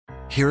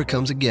Here it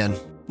comes again.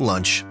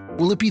 Lunch.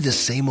 Will it be the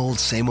same old,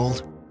 same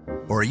old?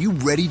 Or are you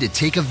ready to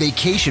take a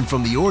vacation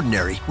from the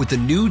ordinary with the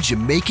new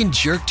Jamaican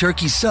Jerk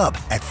Turkey Sub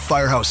at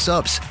Firehouse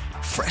Subs?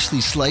 Freshly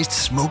sliced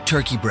smoked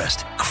turkey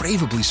breast,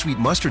 craveably sweet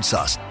mustard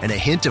sauce, and a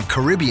hint of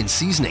Caribbean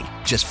seasoning.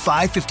 Just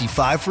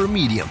 $5.55 for a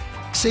medium.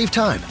 Save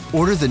time.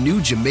 Order the new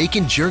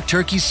Jamaican Jerk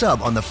Turkey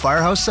Sub on the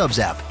Firehouse Subs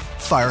app.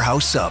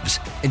 Firehouse Subs.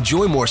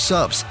 Enjoy more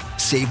subs.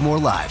 Save more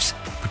lives.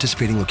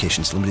 Participating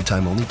locations. Limited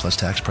time only, plus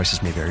tax.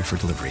 Prices may vary for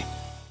delivery.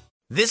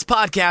 This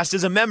podcast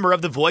is a member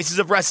of the Voices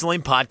of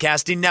Wrestling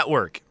Podcasting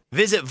Network.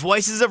 Visit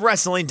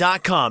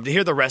voicesofwrestling.com to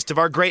hear the rest of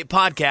our great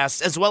podcasts,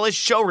 as well as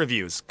show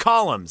reviews,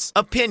 columns,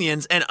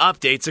 opinions, and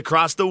updates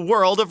across the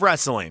world of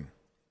wrestling.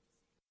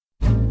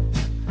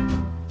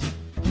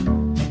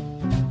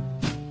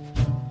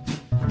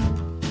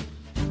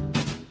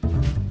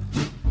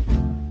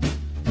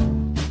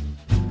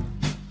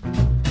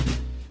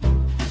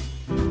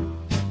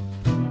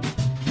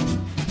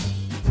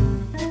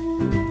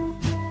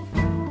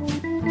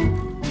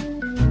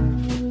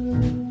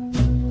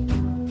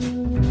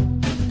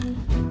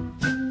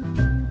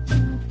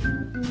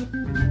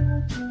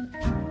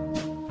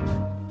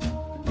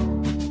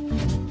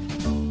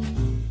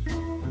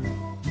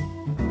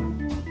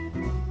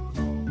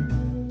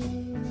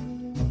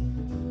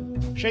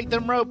 Shake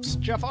them ropes,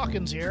 Jeff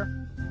Hawkins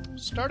here.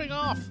 Starting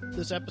off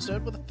this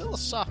episode with a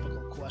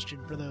philosophical question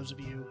for those of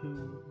you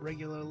who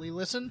regularly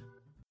listen.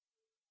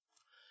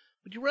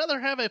 Would you rather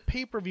have a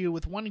pay-per-view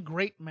with one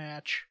great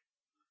match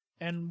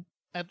and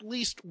at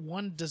least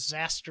one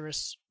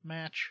disastrous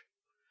match?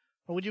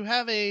 Or would you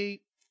have a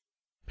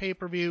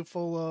pay-per-view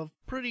full of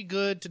pretty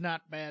good to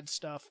not bad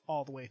stuff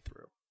all the way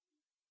through?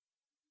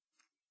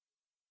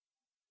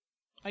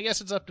 I guess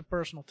it's up to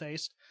personal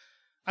taste.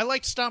 I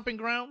liked Stomping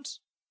Grounds.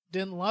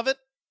 Didn't love it.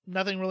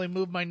 Nothing really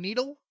moved my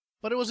needle,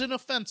 but it was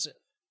inoffensive.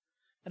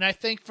 And I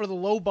think for the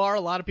low bar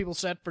a lot of people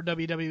set for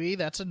WWE,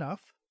 that's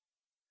enough.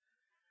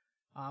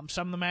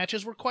 Some of the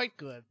matches were quite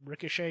good.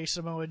 Ricochet,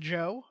 Samoa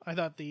Joe. I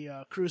thought the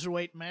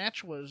Cruiserweight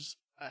match was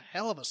a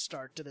hell of a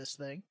start to this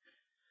thing.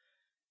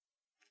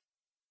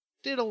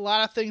 Did a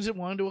lot of things it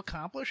wanted to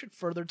accomplish. It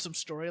furthered some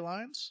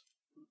storylines.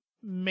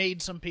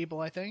 Made some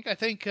people, I think. I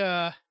think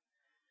it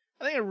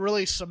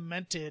really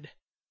cemented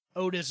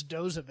Otis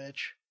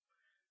Dozovich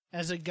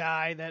as a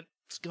guy that's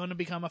going to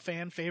become a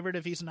fan favorite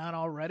if he's not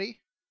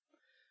already.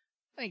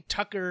 I think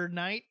Tucker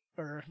Knight,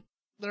 or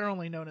they're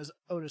only known as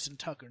Otis and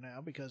Tucker now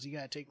because you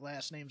got to take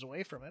last names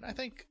away from it. I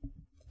think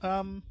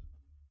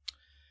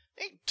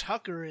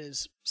Tucker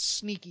is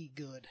sneaky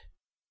good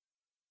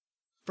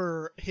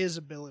for his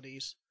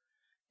abilities,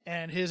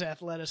 and his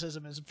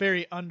athleticism is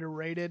very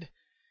underrated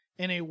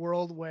in a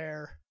world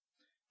where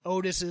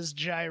Otis's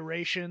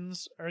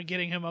gyrations are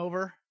getting him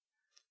over.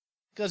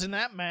 Because in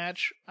that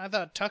match, I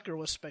thought Tucker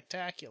was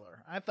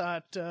spectacular. I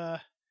thought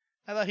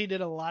he did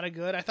a lot of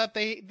good. I thought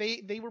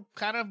they were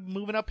kind of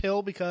moving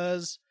uphill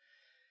because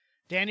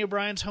Daniel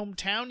Bryan's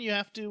hometown. You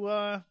have to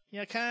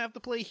kind of have to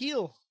play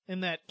heel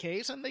in that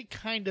case, and they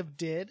kind of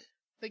did.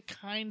 They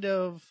kind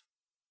of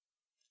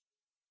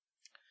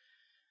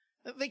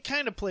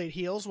played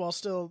heels while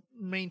still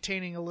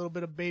maintaining a little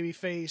bit of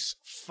babyface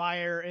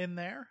fire in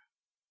there.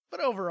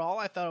 But overall,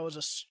 I thought it was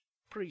a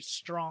pretty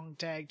strong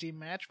tag team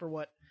match for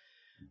what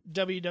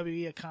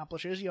WWE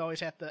accomplishes. You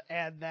always have to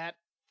add that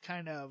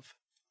kind of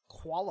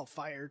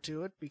qualifier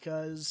to it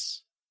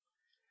because,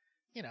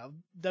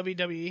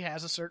 WWE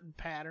has a certain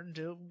pattern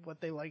to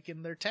what they like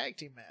in their tag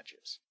team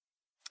matches.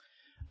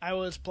 I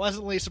was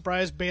pleasantly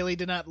surprised Bayley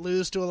did not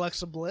lose to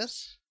Alexa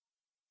Bliss.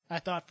 I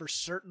thought for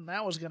certain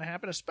that was going to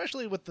happen,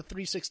 especially with the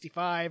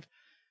 365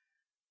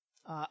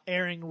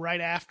 airing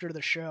right after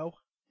the show.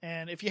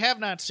 And if you have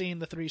not seen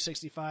the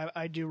 365,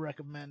 I do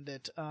recommend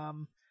it.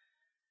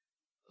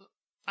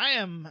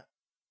 I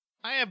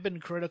have been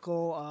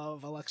critical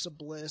of Alexa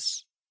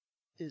Bliss's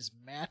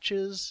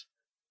matches,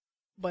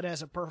 but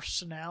as a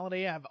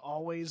personality, I've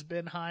always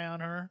been high on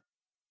her.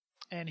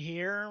 And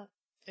here,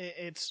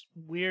 it's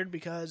weird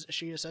because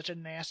she is such a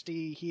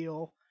nasty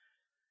heel,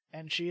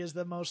 and she is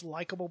the most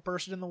likable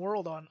person in the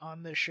world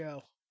on this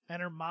show.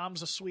 And her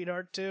mom's a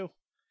sweetheart too.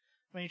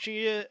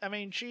 She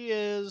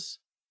is.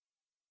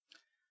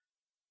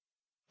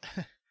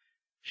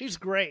 She's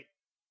great.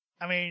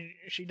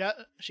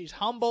 She's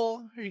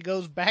humble. She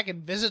goes back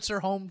and visits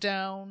her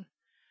hometown,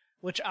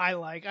 which I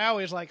like. I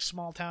always like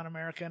small town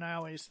America, and I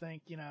always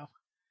think,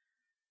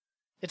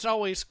 it's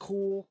always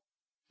cool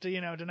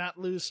to not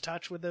lose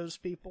touch with those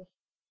people.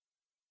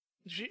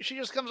 She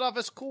just comes off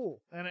as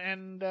cool,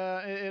 and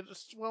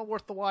it's well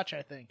worth the watch,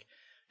 I think.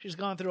 She's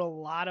gone through a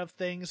lot of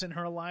things in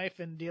her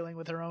life and dealing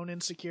with her own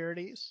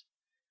insecurities,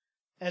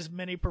 as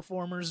many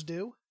performers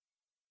do.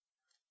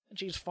 And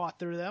she's fought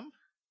through them.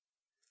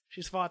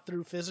 She's fought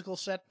through physical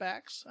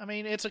setbacks.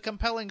 It's a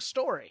compelling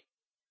story.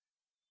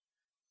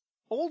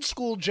 Old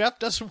school Jeff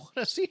doesn't want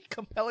to see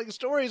compelling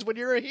stories when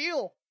you're a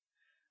heel.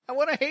 I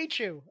want to hate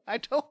you. I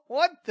don't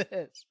want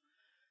this,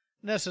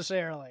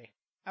 necessarily.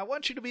 I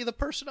want you to be the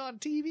person on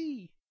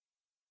TV.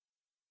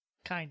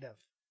 Kind of,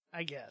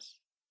 I guess.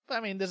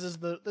 But this is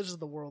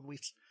the world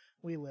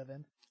we live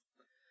in.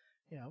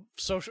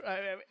 Social.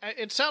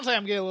 It sounds like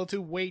I'm getting a little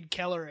too Wade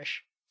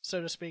Keller-ish,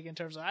 so to speak, in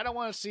terms of I don't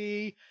want to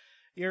see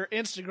your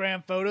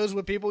Instagram photos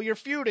with people you're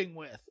feuding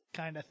with,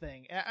 kind of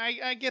thing.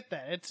 I get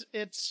that.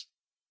 It's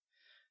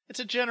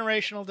a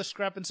generational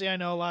discrepancy. I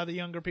know a lot of the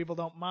younger people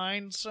don't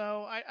mind,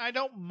 so I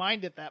don't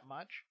mind it that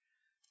much.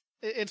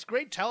 It's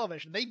great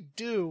television. They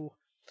do.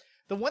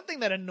 The one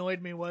thing that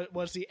annoyed me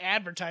was the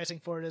advertising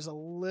for it is a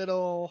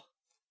little.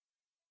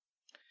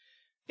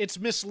 It's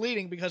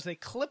misleading because they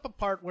clip a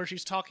part where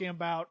she's talking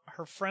about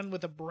her friend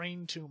with a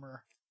brain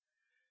tumor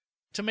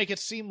to make it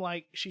seem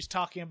like she's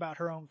talking about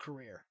her own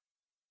career.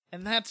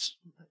 And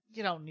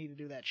you don't need to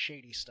do that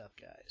shady stuff,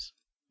 guys.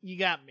 You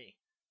got me.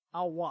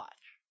 I'll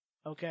watch.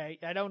 Okay?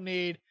 I don't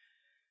need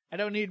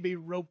to be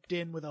roped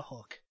in with a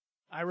hook.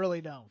 I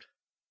really don't.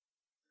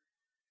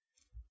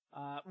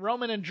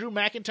 Roman and Drew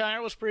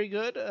McIntyre was pretty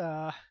good.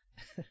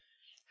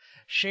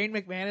 Shane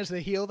McMahon is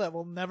the heel that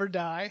will never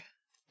die,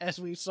 as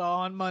we saw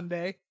on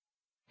Monday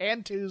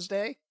and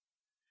Tuesday.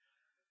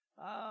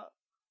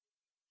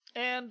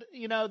 And,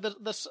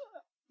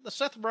 the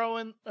Seth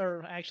Rowan,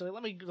 or actually,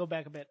 let me go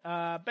back a bit.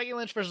 Becky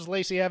Lynch versus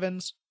Lacey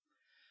Evans.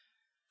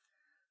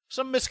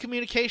 Some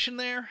miscommunication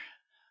there.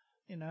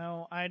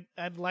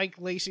 I'd like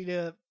Lacey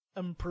to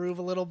improve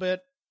a little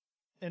bit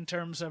in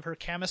terms of her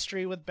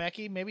chemistry with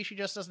Becky. Maybe she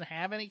just doesn't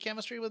have any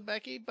chemistry with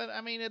Becky, but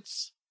I mean,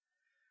 it's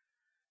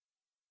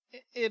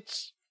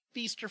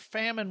feast or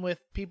famine with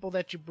people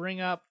that you bring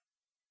up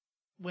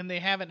when they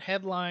haven't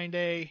headlined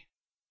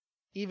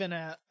even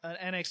an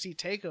NXT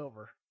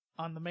takeover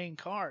on the main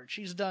card.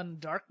 She's done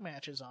dark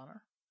matches on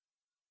her,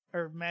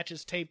 or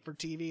matches taped for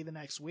TV the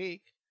next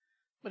week,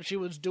 but she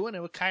was doing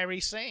it with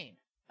Kairi Sane.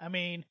 I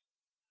mean,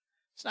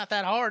 it's not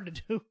that hard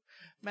to do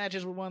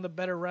matches with one of the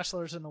better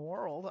wrestlers in the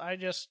world.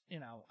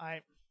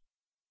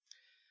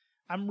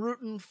 I'm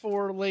rooting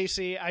for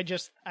Lacey. I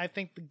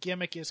think the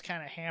gimmick is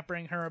kind of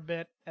hampering her a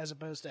bit as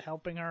opposed to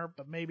helping her,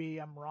 but maybe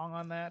I'm wrong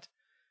on that.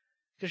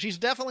 Because she's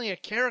definitely a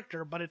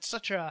character, but it's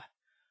such a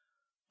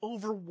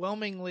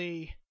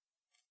overwhelmingly...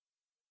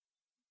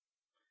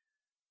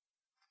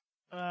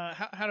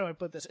 how do I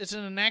put this? It's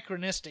an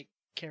anachronistic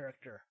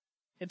character.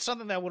 It's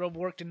something that would have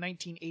worked in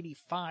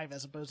 1985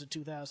 as opposed to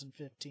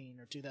 2015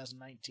 or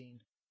 2019,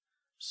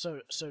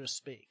 so to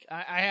speak.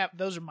 I have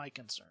those are my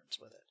concerns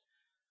with it.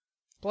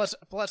 Plus,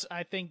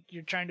 I think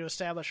you're trying to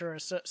establish her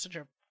as such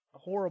a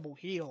horrible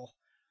heel,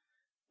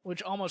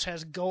 which almost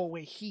has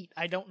go-away heat.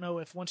 I don't know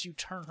if once you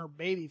turn her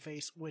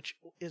babyface, which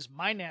is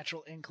my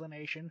natural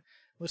inclination,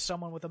 with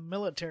someone with a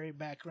military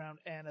background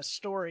and a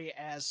story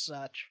as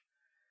such,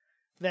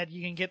 that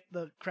you can get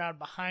the crowd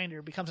behind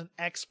her, becomes an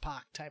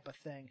X-Pac type of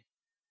thing.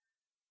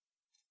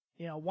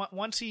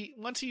 Once he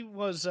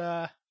was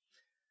no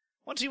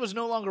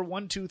longer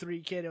 1, 2,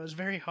 3 Kid, it was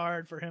very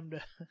hard for him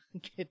to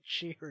get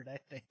cheered, I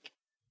think.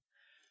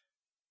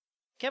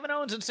 Kevin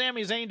Owens and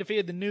Sami Zayn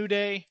defeated the New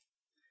Day.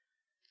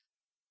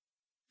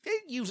 They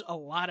use a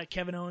lot of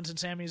Kevin Owens and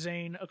Sami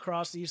Zayn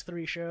across these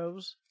 3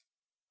 shows.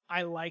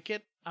 I like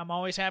it. I'm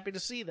always happy to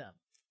see them.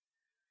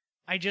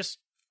 I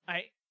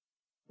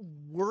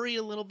worry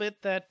a little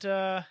bit that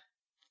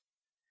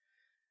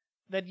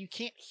you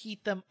can't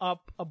heat them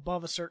up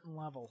above a certain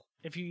level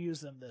if you use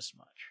them this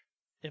much,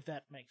 if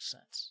that makes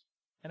sense.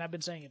 And I've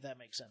been saying if that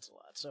makes sense a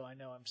lot, so I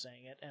know I'm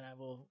saying it, and I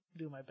will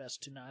do my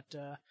best to not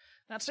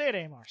say it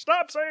anymore.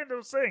 Stop saying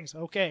those things!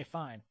 Okay,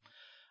 fine.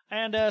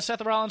 And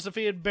Seth Rollins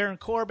defeated Baron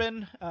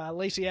Corbin.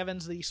 Lacey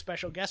Evans, the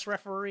special guest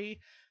referee,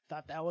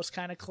 thought that was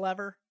kind of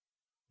clever.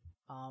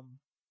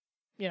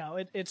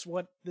 It's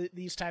what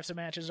these types of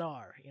matches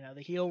are.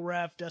 The heel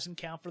ref doesn't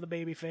count for the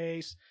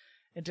babyface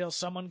until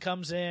someone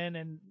comes in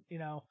and,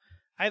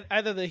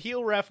 either the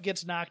heel ref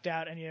gets knocked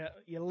out and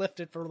you lift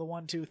it for the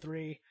 1, 2,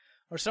 3,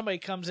 or somebody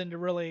comes in to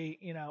really,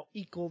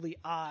 equal the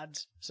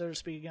odds, so to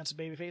speak, against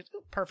the babyface.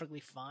 Perfectly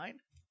fine.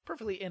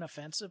 Perfectly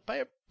inoffensive.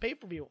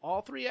 Pay-per-view,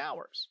 all 3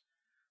 hours.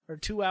 Or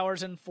 2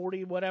 hours and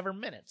 40 whatever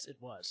minutes it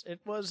was.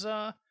 It was,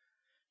 it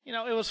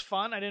was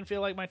fun. I didn't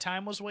feel like my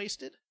time was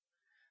wasted.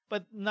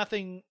 But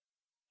nothing,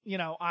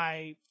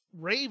 I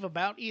rave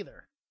about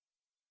either.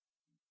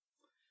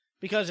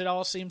 Because it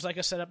all seems like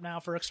a setup now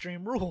for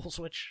Extreme Rules,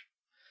 which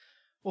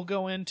we'll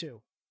go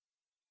into.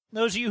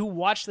 Those of you who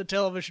watch the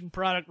television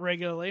product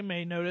regularly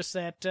may notice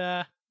that,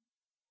 how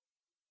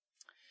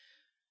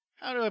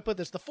do I put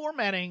this? The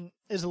formatting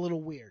is a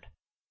little weird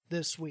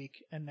this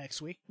week and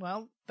next week.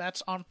 Well,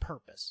 that's on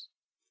purpose.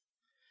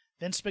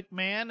 Vince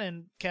McMahon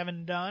and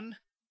Kevin Dunn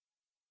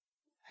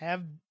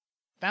have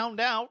found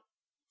out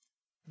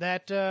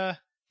that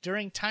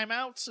during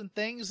timeouts and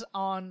things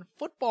on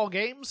football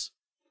games,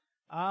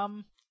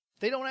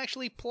 they don't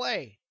actually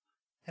play.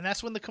 And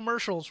that's when the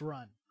commercials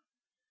run.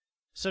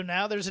 So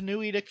now there's a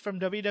new edict from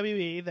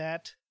WWE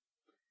that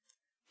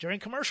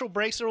during commercial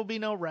breaks there will be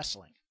no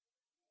wrestling.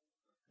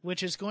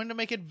 Which is going to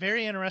make it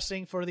very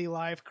interesting for the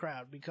live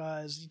crowd.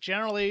 Because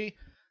generally,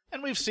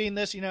 and we've seen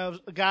this, a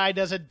guy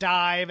does a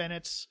dive and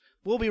it's,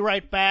 we'll be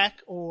right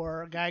back.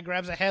 Or a guy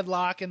grabs a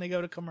headlock and they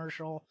go to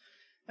commercial.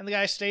 And the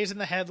guy stays in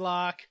the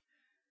headlock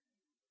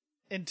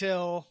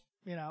until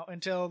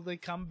until they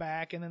come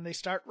back and then they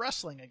start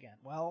wrestling again.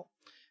 Well,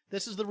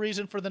 this is the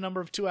reason for the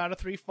number of 2 out of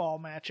 3 fall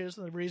matches,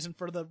 the reason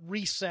for the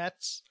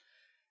resets,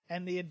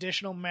 and the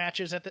additional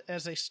matches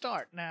as they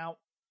start. Now,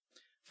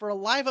 for a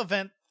live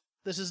event,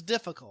 this is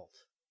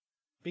difficult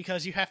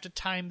because you have to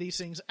time these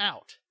things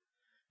out.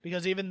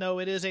 Because even though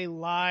it is a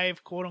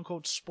live,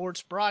 quote-unquote,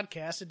 sports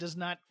broadcast, it does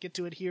not get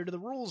to adhere to the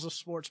rules of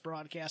sports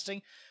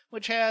broadcasting,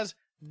 which has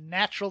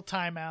natural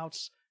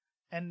timeouts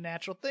and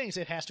natural things.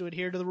 It has to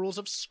adhere to the rules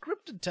of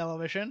scripted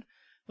television,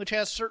 which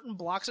has certain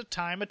blocks of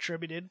time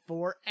attributed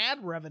for ad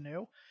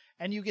revenue,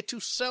 and you get to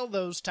sell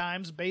those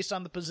times based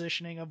on the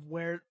positioning of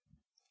where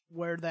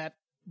that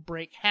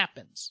break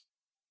happens.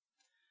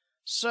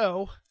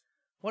 So,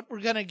 what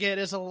we're going to get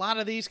is a lot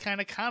of these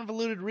kind of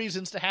convoluted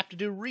reasons to have to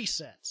do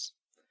resets.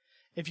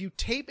 If you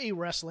tape a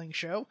wrestling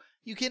show,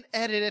 you can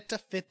edit it to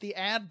fit the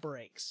ad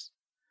breaks.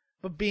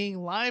 But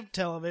being live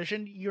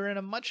television, you're in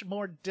a much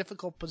more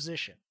difficult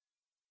position.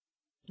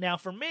 Now,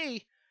 for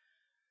me,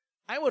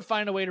 I would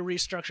find a way to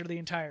restructure the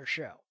entire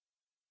show.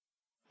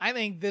 I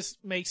think this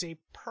makes a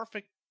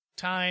perfect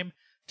time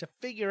to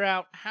figure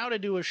out how to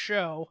do a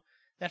show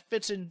that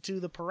fits into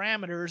the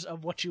parameters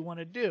of what you want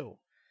to do.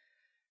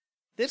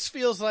 This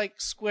feels like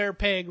square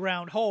peg,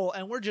 round hole,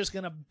 and we're just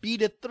going to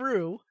beat it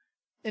through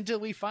until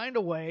we find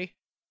a way,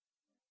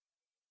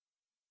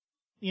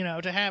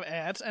 to have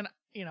ads. And,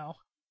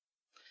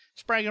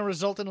 it's probably going to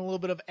result in a little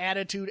bit of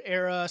Attitude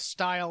Era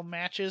style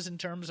matches in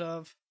terms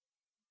of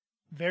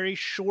very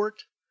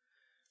short,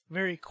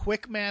 very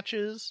quick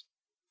matches,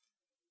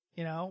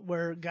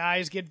 where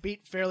guys get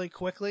beat fairly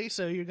quickly.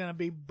 So you're going to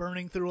be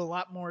burning through a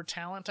lot more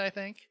talent, I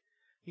think.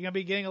 You're going to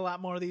be getting a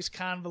lot more of these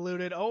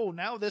convoluted,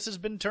 now this has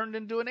been turned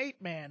into an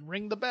 8-man,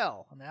 ring the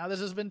bell. Now this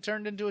has been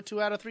turned into a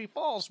 2 out of 3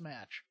 falls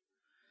match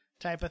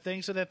type of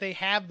thing, so that they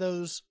have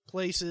those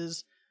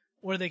places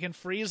where they can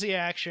freeze the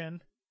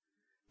action,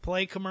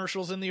 play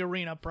commercials in the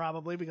arena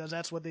probably, because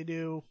that's what they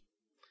do.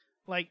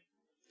 Like,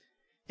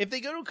 if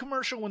they go to a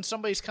commercial when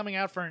somebody's coming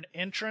out for an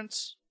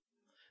entrance,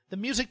 the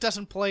music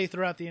doesn't play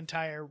throughout the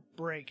entire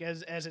break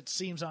as it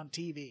seems on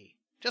TV.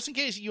 Just in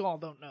case you all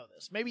don't know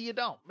this. Maybe you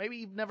don't. Maybe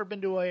you've never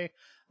been to a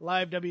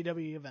live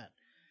WWE event.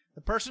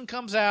 The person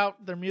comes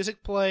out, their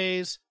music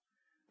plays,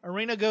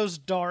 arena goes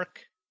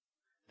dark,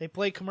 they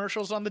play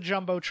commercials on the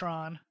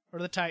Jumbotron, or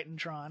the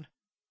Titantron,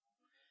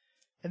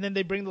 and then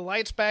they bring the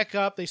lights back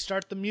up, they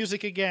start the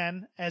music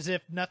again, as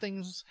if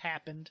nothing's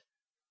happened,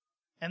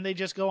 and they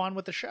just go on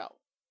with the show.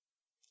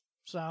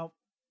 So,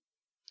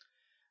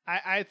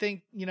 I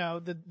think,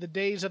 the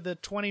days of the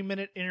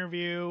 20-minute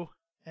interview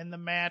and the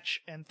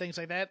match and things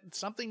like that,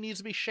 something needs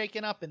to be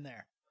shaken up in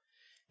there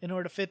in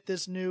order to fit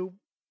this new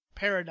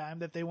paradigm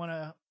that they want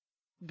to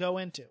go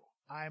into.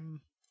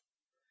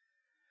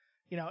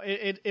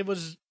 It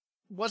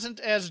wasn't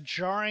as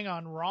jarring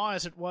on Raw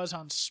as it was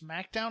on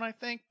SmackDown, I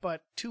think,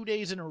 but 2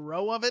 days in a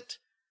row of it,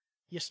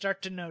 you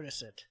start to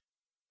notice it.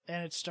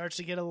 And it starts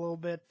to get a little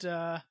bit,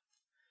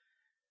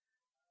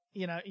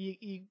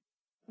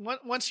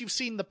 once you've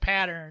seen the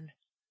pattern,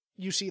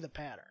 you see the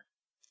pattern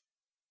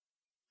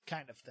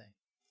kind of thing.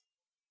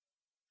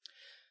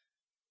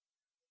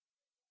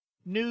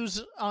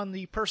 News on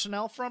the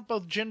personnel front,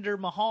 both Jinder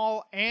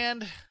Mahal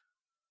and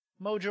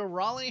Mojo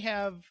Rawley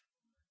have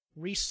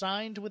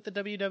re-signed with the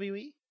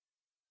WWE. I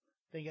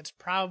think it's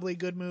probably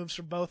good moves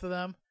for both of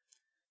them.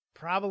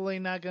 Probably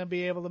not going to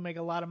be able to make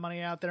a lot of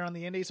money out there on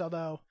the indies,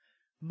 although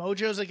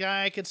Mojo's a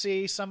guy I could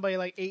see somebody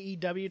like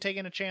AEW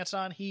taking a chance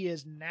on. He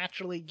is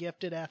naturally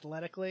gifted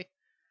athletically,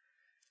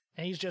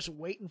 and he's just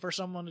waiting for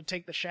someone to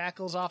take the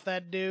shackles off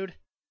that dude.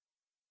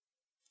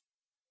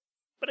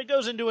 But it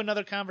goes into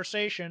another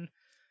conversation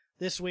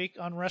this week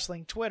on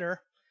wrestling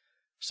Twitter.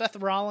 Seth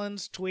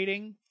Rollins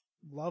tweeting,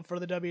 love for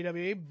the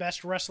WWE,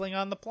 best wrestling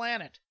on the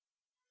planet.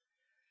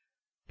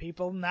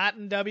 People not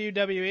in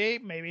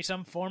WWE, maybe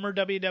some former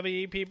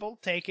WWE people,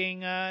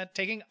 taking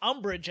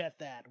umbrage at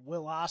that.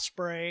 Will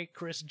Ospreay,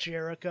 Chris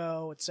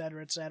Jericho,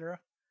 etc., etc.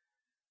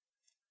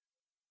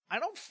 I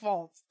don't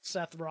fault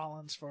Seth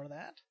Rollins for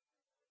that.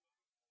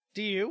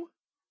 Do you?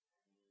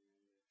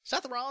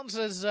 Seth Rollins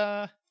is,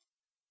 number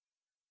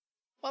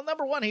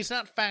one, he's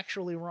not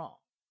factually wrong.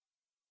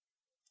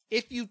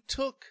 If you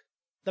took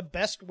the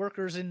best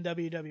workers in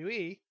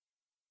WWE,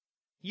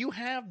 you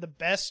have the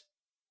best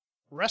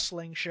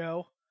wrestling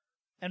show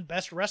and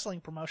best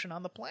wrestling promotion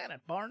on the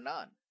planet, bar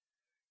none.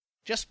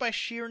 Just by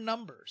sheer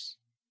numbers.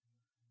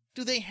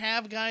 Do they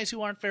have guys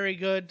who aren't very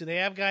good? Do they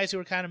have guys who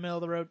are kind of middle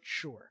of the road?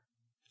 Sure.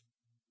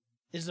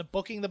 Is the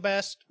booking the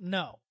best?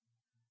 No.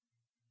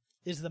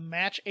 Is the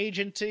match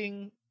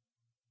agenting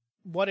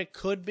what it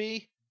could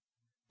be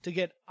to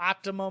get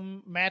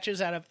optimum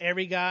matches out of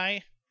every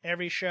guy,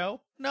 every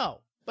show?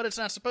 No. But it's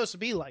not supposed to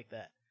be like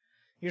that.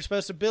 You're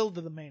supposed to build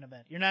to the main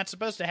event. You're not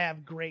supposed to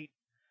have great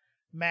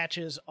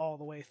matches all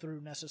the way through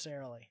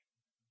necessarily.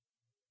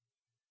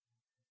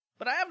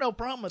 But I have no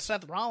problem with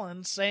Seth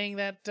Rollins saying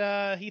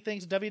that he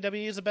thinks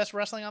WWE is the best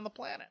wrestling on the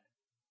planet.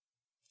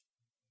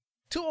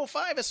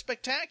 205 is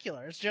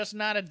spectacular. It's just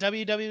not a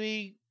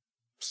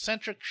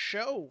WWE-centric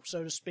show,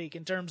 so to speak,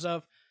 in terms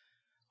of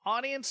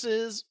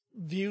audiences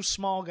view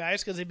small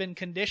guys because they've been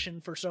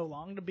conditioned for so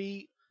long to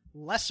be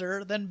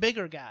lesser than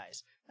bigger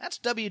guys. That's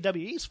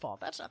WWE's fault.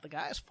 That's not the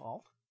guy's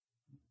fault.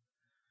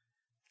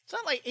 It's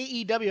not like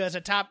AEW has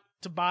a top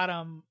to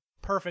bottom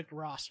perfect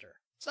roster.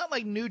 It's not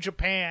like New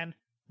Japan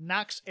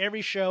knocks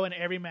every show and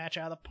every match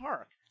out of the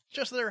park. It's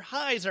just their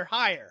highs are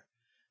higher,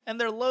 and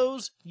their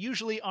lows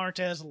usually aren't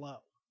as low,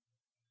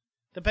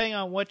 depending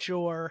on what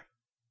your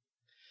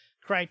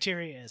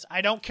criteria is.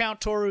 I don't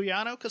count Toru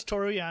Yano because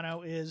Toru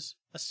Yano is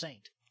a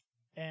saint,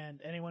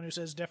 and anyone who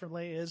says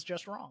differently is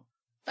just wrong.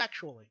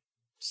 Factually.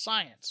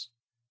 Science.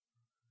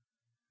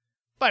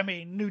 But I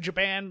mean, New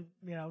Japan,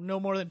 no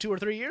more than 2 or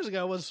 3 years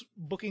ago was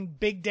booking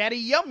Big Daddy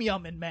Yum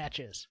Yum in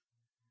matches.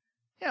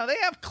 They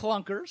have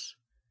clunkers.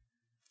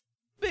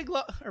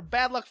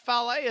 Bad Luck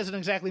Fale isn't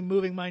exactly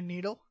moving my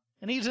needle,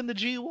 and he's in the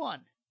G1.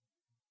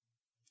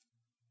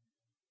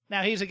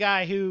 Now, he's a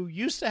guy who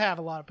used to have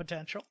a lot of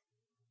potential.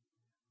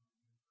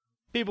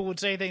 People would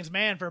say things,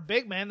 man, for a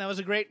big man, that was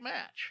a great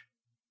match.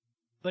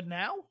 But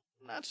now,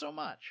 not so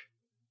much.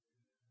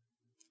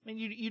 I mean,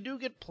 you do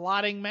get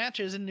plotting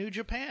matches in New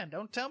Japan.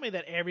 Don't tell me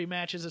that every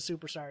match is a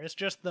superstar. It's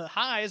just the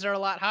highs are a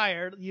lot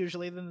higher,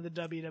 usually, than the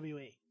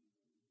WWE.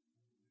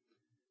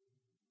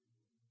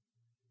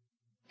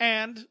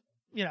 And,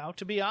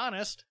 to be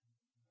honest,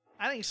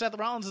 I think Seth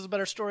Rollins is a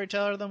better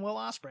storyteller than Will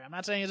Ospreay. I'm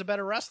not saying he's a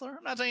better wrestler.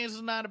 I'm not saying he's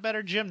not a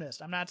better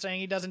gymnast. I'm not saying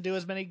he doesn't do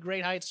as many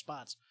great height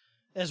spots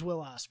as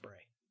Will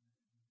Ospreay.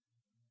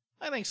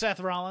 I think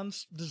Seth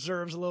Rollins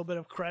deserves a little bit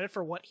of credit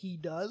for what he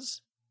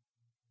does.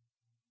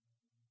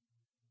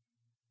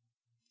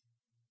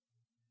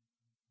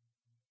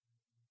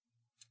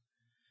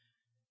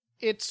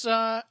 It's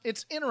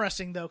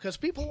interesting, though, because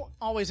people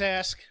always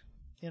ask,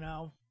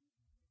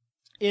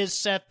 is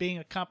Seth being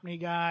a company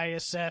guy?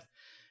 Is Seth,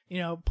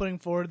 putting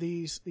forward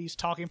these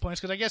talking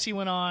points? Because I guess he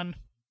went on,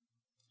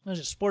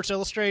 Sports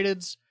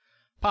Illustrated's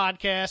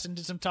podcast and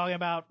did some talking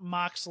about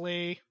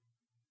Moxley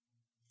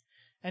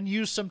and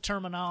used some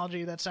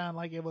terminology that sounded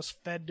like it was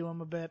fed to him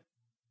a bit.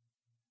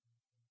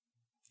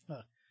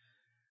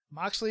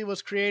 Moxley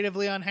was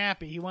creatively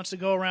unhappy. He wants to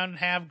go around and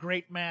have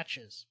great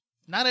matches.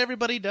 Not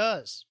everybody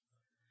does.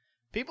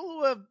 There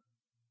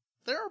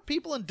are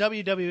people in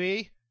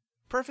WWE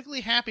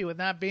perfectly happy with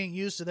not being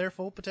used to their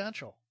full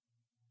potential.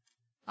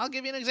 I'll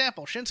give you an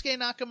example. Shinsuke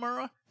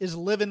Nakamura is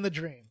living the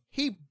dream.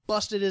 He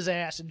busted his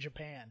ass in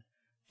Japan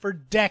for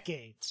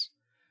decades,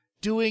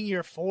 doing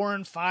your 4-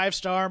 and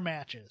 5-star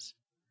matches.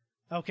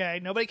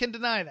 Okay, nobody can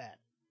deny that.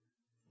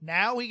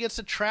 Now he gets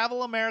to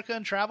travel America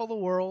and travel the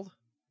world,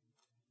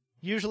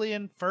 usually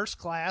in first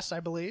class, I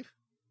believe.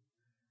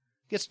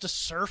 Gets to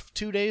surf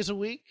 2 days a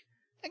week.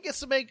 And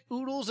gets to make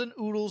oodles and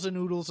oodles and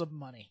oodles of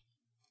money.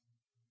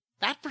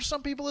 That, for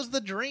some people, is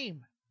the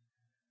dream.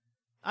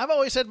 I've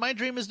always said my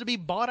dream is to be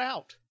bought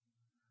out.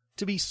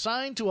 To be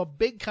signed to a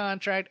big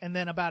contract, and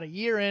then about a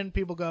year in,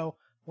 people go,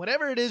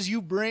 whatever it is you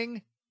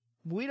bring,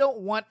 we don't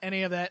want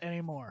any of that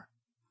anymore.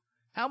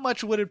 How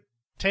much would it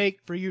take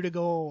for you to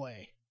go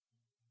away?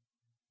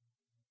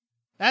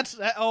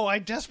 I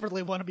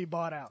desperately want to be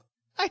bought out.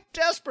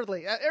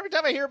 Every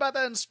time I hear about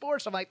that in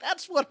sports, I'm like,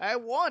 that's what I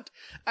want.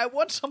 I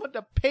want someone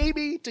to pay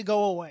me to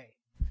go away.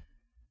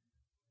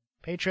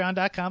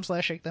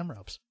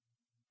 Patreon.com/ShakeThemRopes.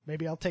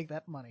 Maybe I'll take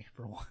that money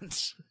for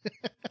once.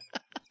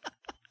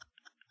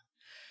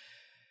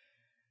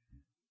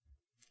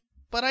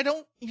 But I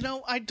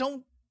don't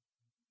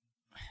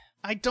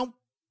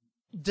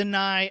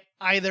deny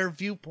either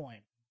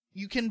viewpoint.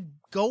 You can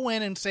go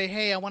in and say,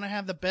 hey, I want to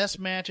have the best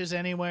matches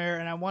anywhere,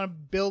 and I want to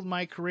build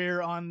my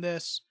career on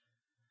this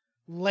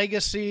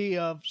legacy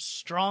of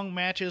strong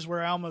matches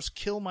where I almost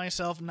kill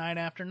myself night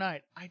after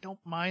night. I don't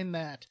mind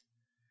that.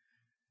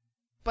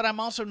 But I'm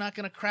also not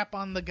going to crap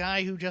on the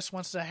guy who just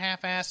wants to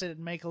half-ass it and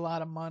make a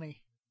lot of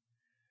money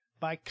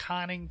by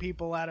conning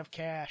people out of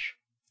cash.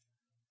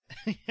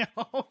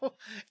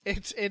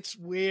 It's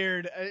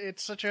weird.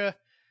 It's such a...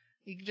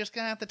 You just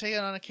going to have to take it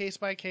on a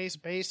case-by-case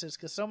basis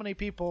because so many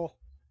people...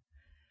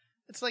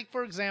 It's like,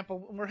 for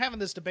example, we're having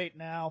this debate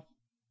now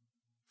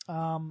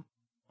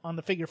on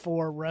the Figure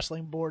 4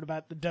 wrestling board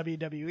about the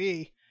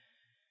WWE,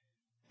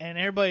 and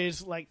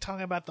everybody's like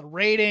talking about the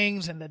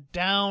ratings and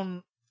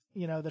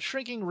the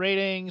shrinking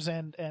ratings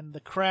and the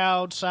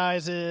crowd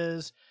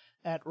sizes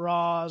at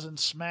Raws and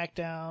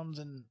SmackDowns,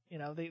 and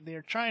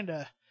they're trying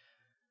to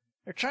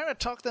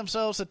talk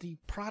themselves that the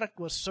product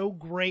was so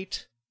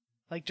great,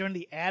 like during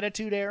the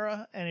Attitude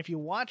Era, and if you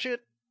watch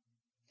it,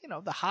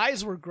 the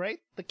highs were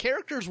great, the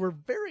characters were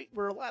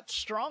a lot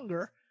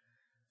stronger,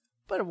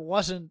 but it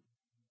wasn't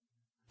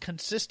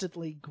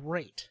consistently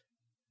great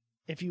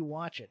if you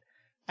watch it.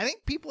 I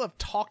think people have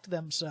talked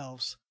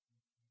themselves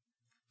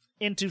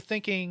into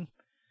thinking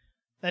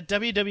that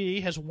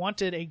WWE has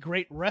wanted a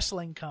great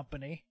wrestling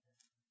company,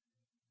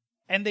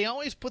 and they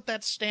always put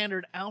that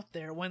standard out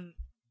there when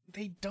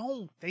they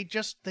don't. They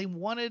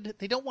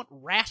don't want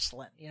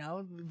wrestling,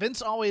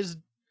 Vince always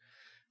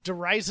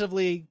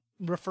derisively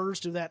refers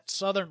to that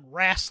Southern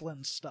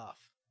wrestling stuff.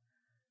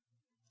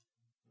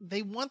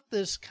 they want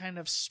this kind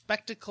of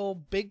spectacle,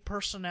 big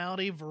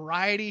personality,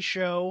 variety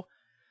show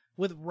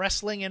with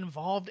wrestling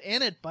involved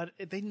in it, but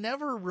they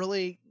never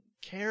really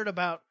cared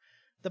about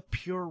the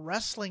pure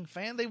wrestling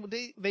fan.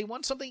 They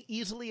want something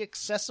easily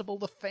accessible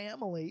to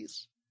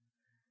families.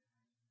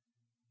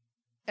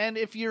 And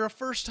if you're a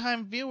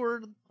first-time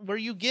viewer, where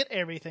you get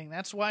everything,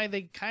 that's why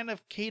they kind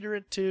of cater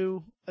it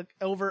to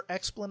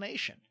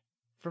over-explanation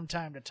from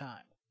time to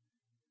time.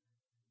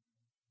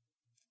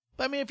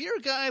 But I mean, if you're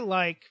a guy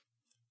like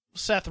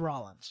Seth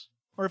Rollins,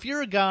 or if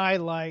you're a guy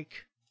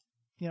like,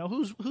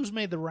 who's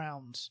made the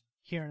rounds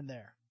here and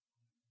there?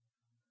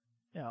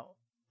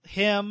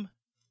 Him,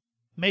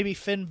 maybe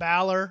Finn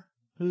Balor,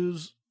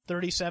 who's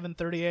 37,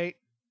 38.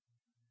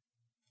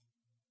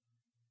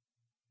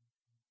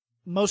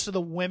 Most of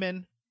the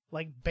women,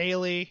 like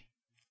Bayley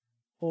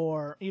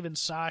or even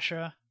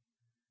Sasha,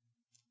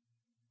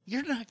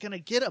 you're not going to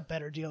get a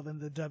better deal than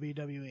the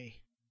WWE.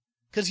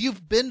 Because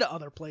you've been to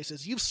other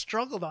places. You've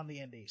struggled on the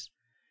indies.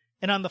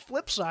 And on the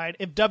flip side,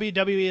 if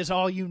WWE is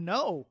all you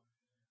know,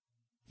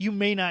 you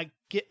may not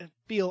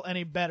feel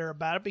any better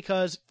about it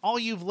because all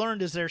you've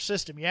learned is their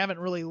system. You haven't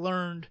really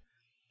learned.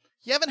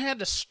 You haven't had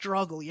to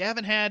struggle. You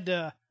haven't had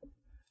to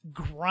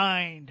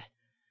grind.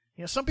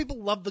 Some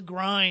people love the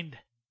grind.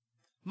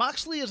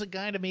 Moxley is a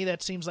guy to me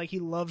that seems like he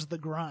loves the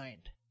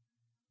grind.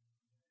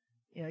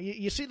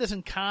 You see this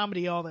in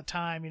comedy all the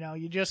time.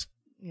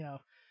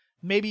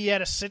 Maybe you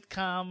had a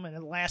sitcom and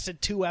it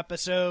lasted 2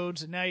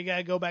 episodes and now you got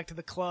to go back to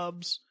the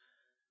clubs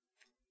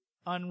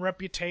on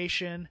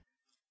Reputation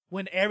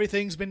when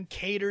everything's been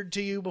catered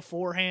to you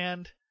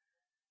beforehand.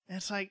 And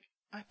it's like,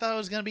 I thought it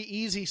was going to be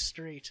easy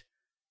street.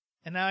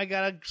 And now I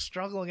got to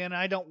struggle again.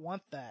 And I don't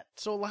want that.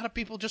 So a lot of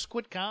people just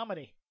quit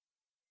comedy.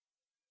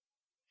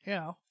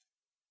 Look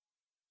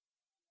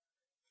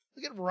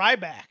at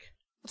Ryback.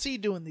 What's he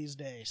doing these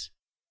days?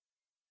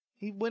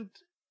 He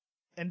went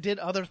and did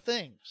other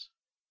things.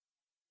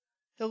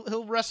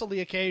 He'll wrestle the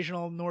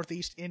occasional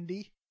Northeast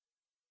indie.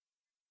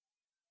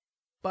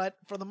 But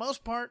for the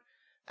most part,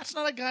 that's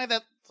not a guy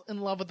that's in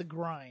love with the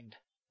grind,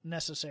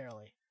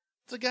 necessarily.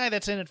 It's a guy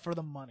that's in it for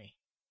the money.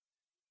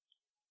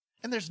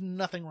 And there's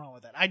nothing wrong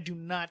with that. I do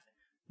not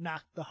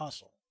knock the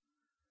hustle.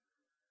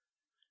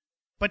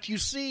 But you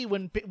see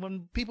when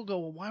people go,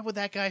 well, why would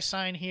that guy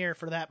sign here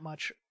for that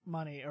much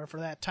money or for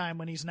that time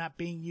when he's not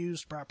being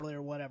used properly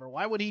or whatever?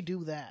 Why would he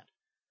do that?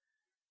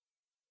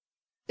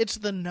 It's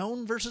the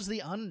known versus the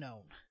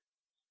unknown.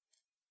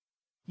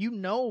 You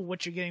know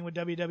what you're getting with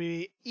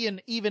WWE,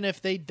 even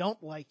if they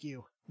don't like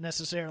you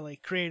necessarily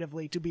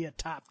creatively to be a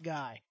top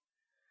guy.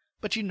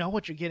 But you know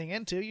what you're getting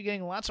into. You're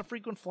getting lots of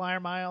frequent flyer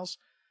miles,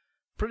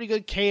 pretty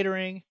good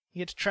catering, you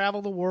get to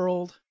travel the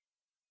world,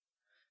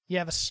 you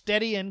have a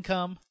steady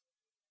income.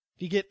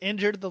 If you get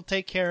injured, they'll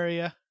take care of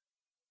you.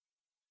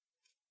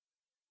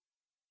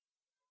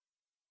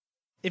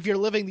 If you're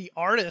living the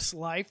artist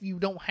life, you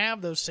don't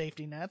have those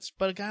safety nets.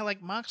 But a guy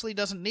like Moxley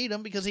doesn't need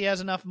them because he has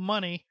enough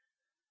money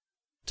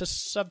to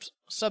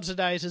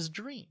subsidize his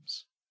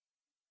dreams.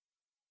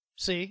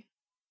 See?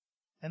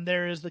 And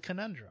there is the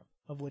conundrum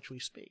of which we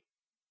speak.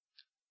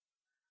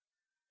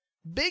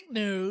 Big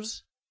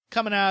news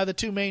coming out of the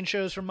 2 main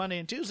shows from Monday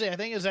and Tuesday, I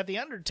think, is that The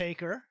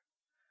Undertaker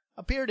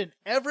appeared in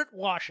Everett,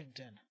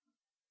 Washington.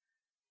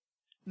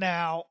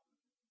 Now,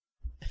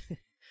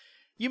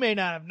 you may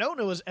not have known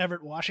it was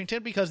Everett,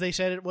 Washington, because they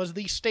said it was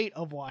the state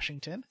of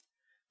Washington,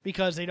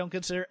 because they don't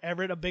consider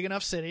Everett a big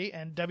enough city,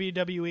 and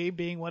WWE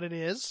being what it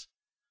is,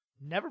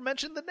 never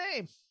mentioned the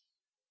name.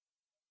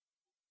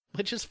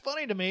 Which is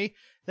funny to me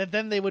that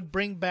then they would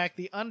bring back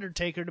The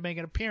Undertaker to make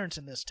an appearance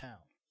in this town.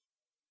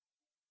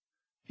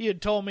 If you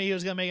had told me he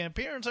was going to make an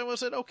appearance, I would have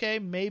said, okay,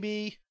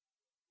 maybe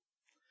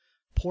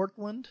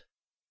Portland.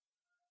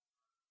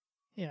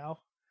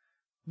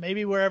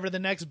 Maybe wherever the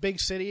next big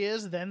city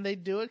is, then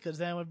they'd do it, because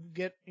then it would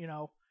get, it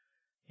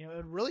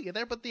would really get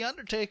there. But The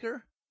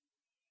Undertaker,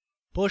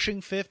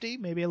 pushing 50,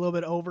 maybe a little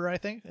bit over, I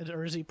think.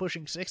 Or is he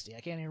pushing 60?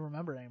 I can't even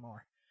remember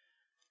anymore.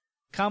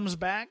 Comes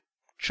back,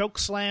 choke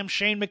slam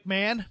Shane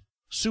McMahon,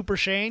 Super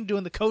Shane,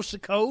 doing the coast to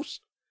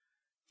coast.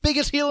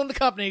 Biggest heel in the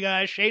company,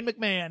 guys, Shane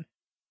McMahon.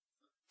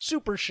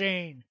 Super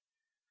Shane.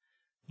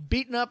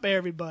 Beating up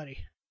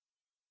everybody.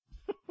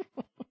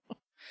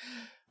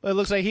 But it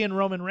looks like he and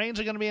Roman Reigns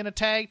are going to be in a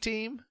tag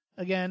team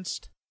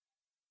against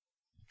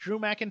Drew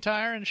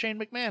McIntyre and Shane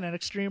McMahon at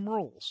Extreme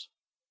Rules.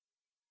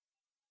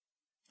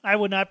 I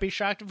would not be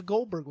shocked if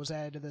Goldberg was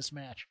added to this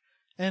match.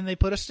 And they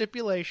put a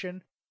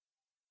stipulation,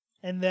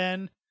 and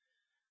then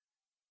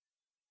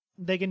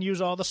they can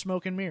use all the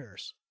smoke and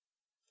mirrors.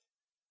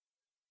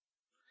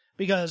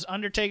 Because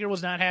Undertaker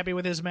was not happy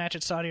with his match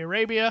at Saudi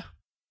Arabia.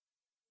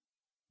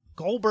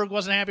 Goldberg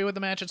wasn't happy with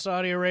the match at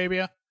Saudi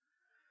Arabia.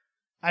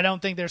 I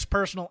don't think there's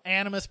personal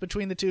animus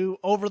between the two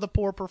over the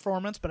poor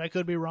performance, but I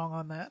could be wrong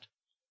on that.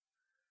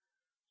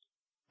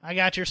 I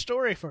got your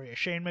story for you.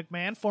 Shane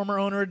McMahon, former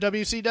owner of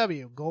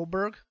WCW.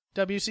 Goldberg,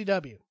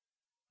 WCW.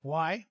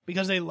 Why?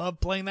 Because they love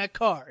playing that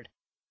card.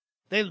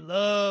 They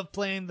love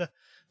playing the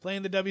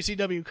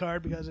WCW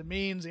card because it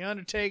means The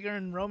Undertaker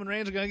and Roman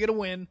Reigns are going to get a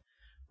win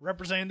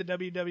representing the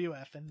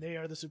WWF, and they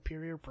are the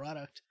superior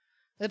product,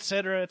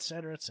 etc.,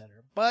 etc., etc.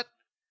 But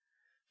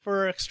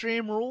for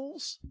Extreme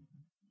Rules,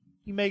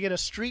 you make it a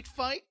street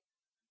fight.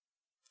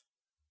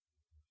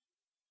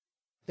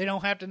 They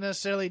don't have to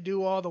necessarily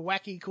do all the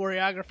wacky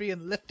choreography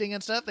and lifting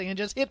and stuff. They can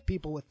just hit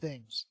people with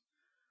things.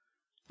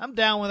 I'm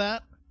down with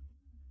that.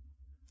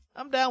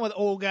 I'm down with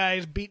old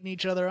guys beating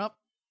each other up.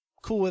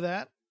 Cool with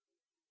that.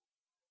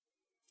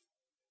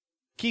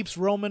 Keeps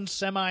Roman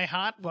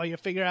semi-hot while you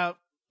figure out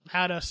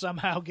how to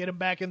somehow get him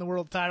back in the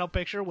world title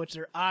picture, which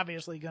they're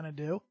obviously going to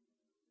do.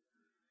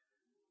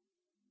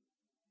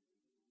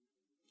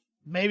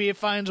 Maybe it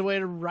finds a way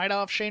to write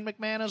off Shane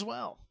McMahon as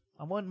well.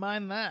 I wouldn't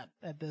mind that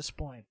at this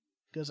point,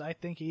 because I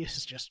think he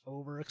is just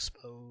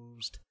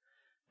overexposed.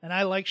 And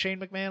I like Shane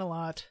McMahon a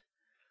lot.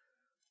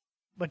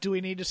 But do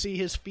we need to see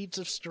his feats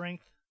of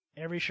strength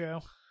every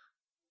show?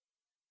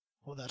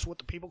 Well, that's what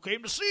the people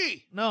came to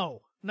see.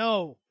 No,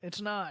 it's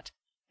not.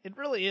 It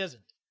really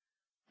isn't.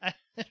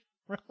 It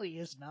really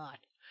is not.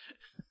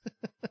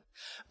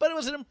 But it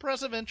was an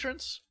impressive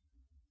entrance.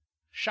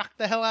 Shocked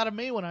the hell out of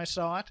me when I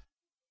saw it.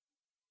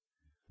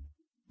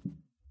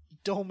 You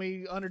told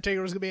me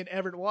Undertaker was going to be in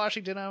Everett,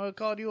 Washington, I would have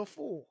called you a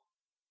fool.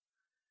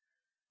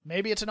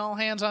 Maybe it's an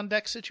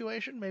all-hands-on-deck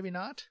situation. Maybe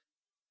not.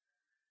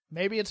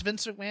 Maybe it's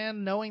Vince McMahon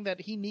knowing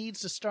that he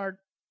needs to start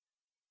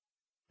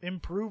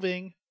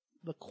improving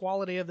the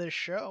quality of this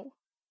show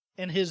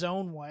in his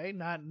own way,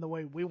 not in the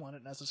way we want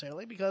it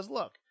necessarily. Because,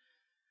 look,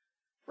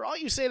 for all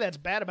you say that's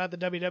bad about the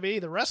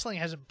WWE, the wrestling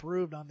has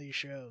improved on these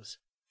shows.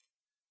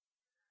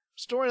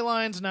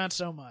 Storylines, not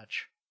so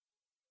much.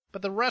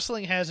 But the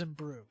wrestling has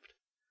improved.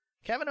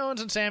 Kevin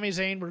Owens and Sami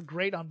Zayn were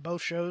great on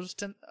both shows,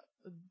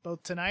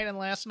 both tonight and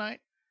last night.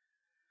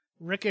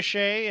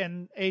 Ricochet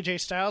and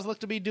AJ Styles look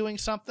to be doing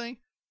something.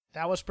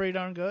 That was pretty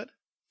darn good.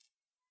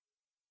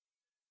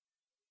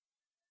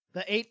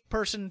 The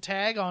 8-person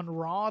tag on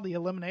Raw, the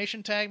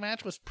elimination tag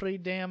match, was pretty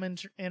damn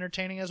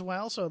entertaining as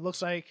well. So it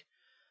looks like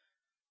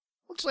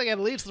at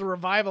least the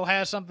Revival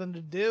has something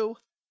to do.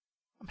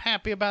 I'm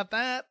happy about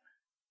that.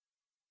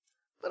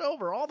 But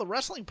overall, the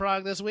wrestling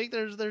product this week,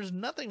 there's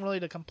nothing really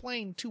to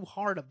complain too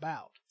hard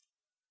about.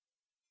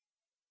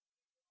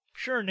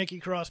 Sure, Nikki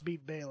Cross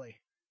beat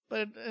Bayley, but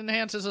it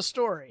enhances a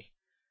story,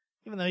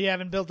 even though you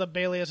haven't built up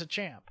Bayley as a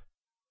champ.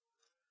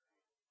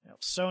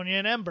 Sonya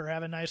and Ember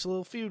have a nice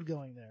little feud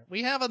going there.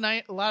 We have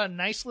a lot of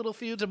nice little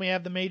feuds, and we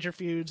have the major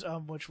feuds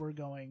of which we're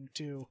going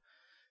to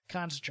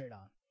concentrate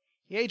on.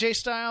 The AJ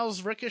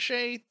Styles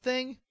Ricochet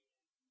thing,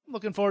 I'm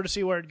looking forward to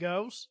see where it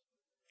goes.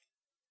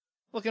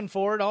 Looking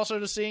forward also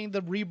to seeing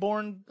the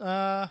reborn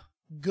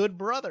Good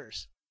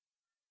Brothers.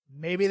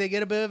 Maybe they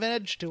get a bit of an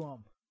edge to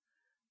them.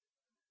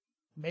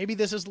 Maybe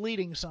this is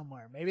leading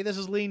somewhere. Maybe this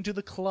is leading to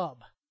the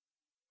club.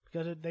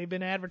 Because they've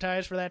been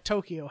advertised for that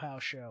Tokyo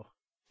House show,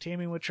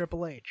 teaming with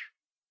Triple H.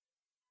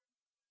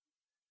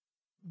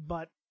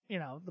 But,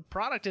 the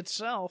product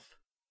itself,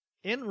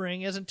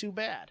 in-ring, isn't too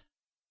bad.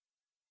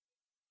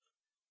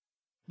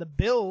 The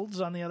builds,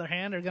 on the other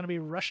hand, are going to be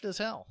rushed as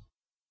hell.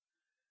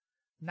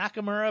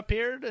 Nakamura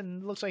appeared,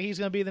 and looks like he's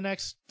going to be the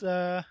next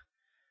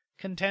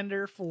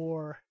contender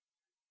for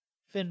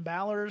Finn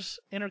Balor's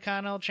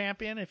Intercontinental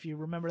Champion, if you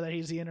remember that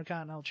he's the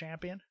Intercontinental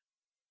Champion.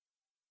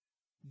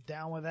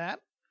 Down with that.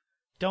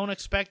 Don't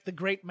expect the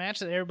great match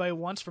that everybody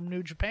wants from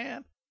New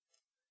Japan.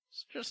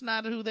 It's just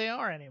not who they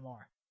are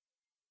anymore.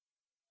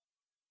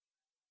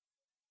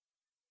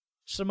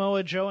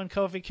 Samoa Joe and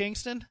Kofi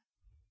Kingston.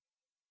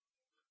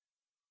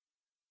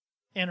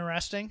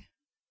 Interesting.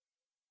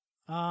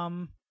 I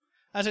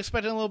was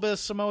expecting a little bit of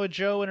Samoa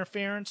Joe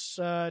interference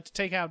to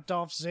take out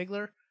Dolph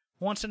Ziggler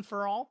once and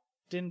for all.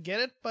 Didn't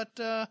get it, but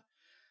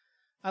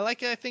I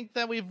think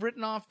that we've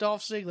written off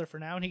Dolph Ziggler for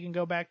now, and he can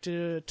go back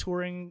to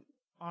touring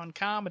on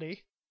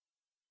comedy.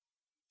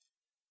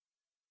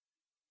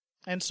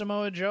 And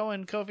Samoa Joe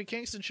and Kofi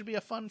Kingston should be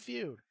a fun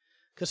feud,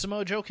 because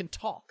Samoa Joe can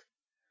talk,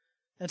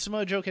 and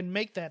Samoa Joe can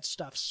make that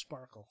stuff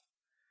sparkle.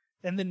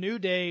 And the New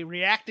Day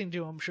reacting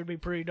to him should be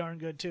pretty darn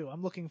good, too.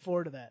 I'm looking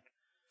forward to that.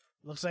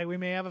 Looks like we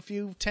may have a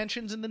few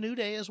tensions in the New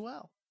Day as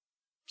well.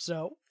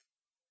 So,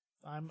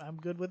 I'm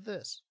good with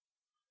this.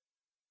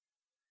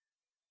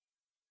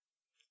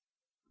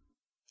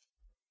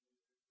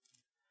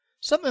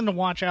 Something to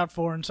watch out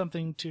for and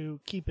something to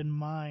keep in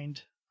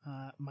mind.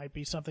 Might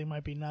be something,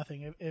 might be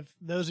nothing. If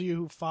those of you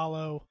who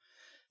follow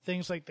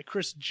things like the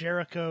Chris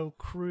Jericho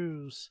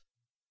cruise,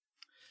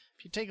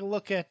 if you take a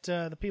look at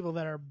the people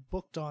that are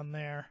booked on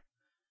there,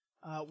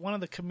 one of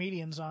the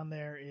comedians on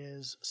there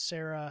is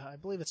Sarah, I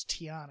believe it's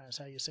Tiana is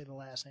how you say the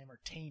last name, or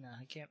Tana,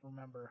 I can't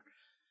remember.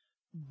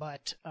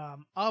 But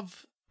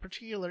of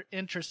particular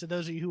interest to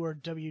those of you who are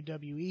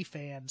WWE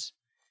fans,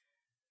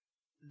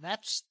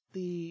 that's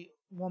the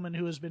woman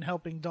who has been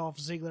helping Dolph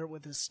Ziggler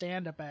with his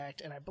stand-up act,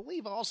 and I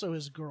believe also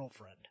his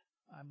girlfriend.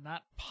 I'm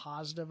not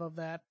positive of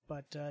that,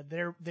 but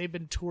they've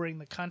been touring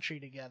the country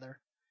together.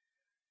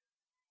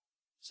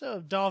 So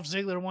if Dolph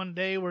Ziggler one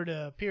day were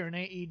to appear in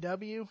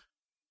AEW,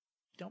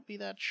 don't be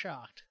that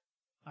shocked.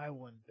 I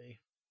wouldn't be.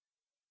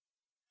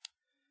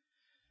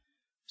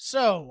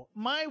 So,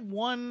 my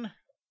one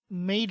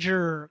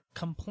major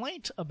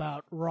complaint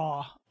about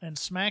Raw and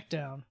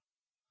SmackDown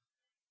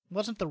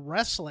wasn't the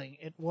wrestling.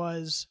 It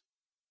was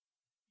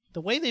the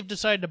way they've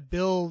decided to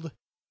build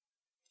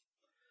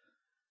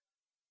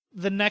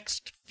the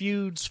next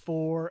feuds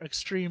for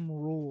Extreme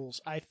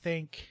Rules. I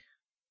think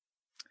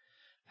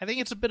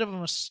it's a bit of a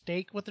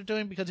mistake what they're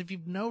doing, because if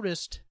you've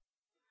noticed,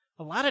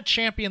 a lot of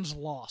champions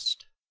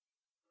lost.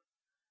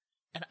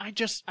 And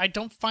I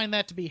don't find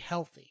that to be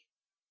healthy.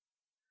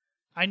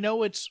 I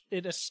know it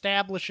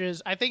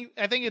establishes. I think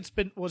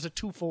was a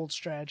twofold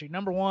strategy.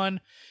 Number one,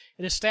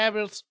 it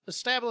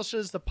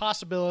establishes the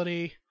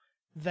possibility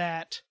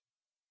that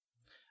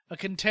a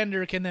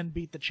contender can then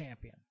beat the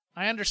champion.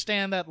 I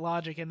understand that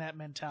logic and that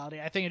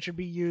mentality. I think it should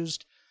be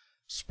used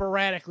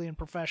sporadically in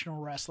professional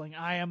wrestling.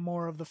 I am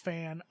more of the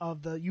fan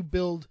of you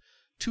build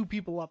two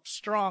people up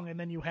strong and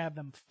then you have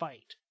them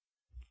fight.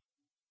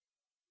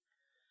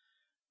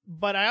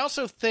 But I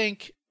also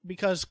think,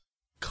 because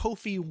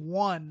Kofi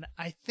won,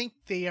 I think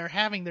they are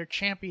having their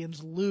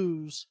champions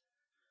lose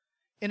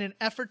in an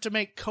effort to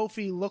make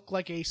Kofi look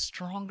like a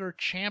stronger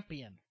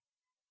champion.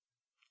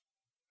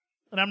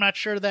 And I'm not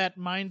sure that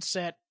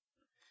mindset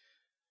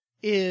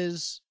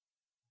is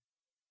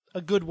a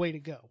good way to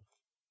go.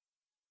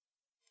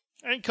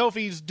 I think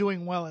Kofi's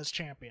doing well as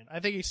champion. I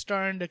think he's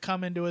starting to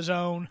come into his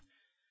own.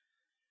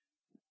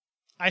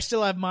 I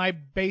still have my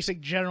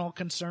basic general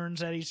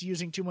concerns that he's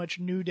using too much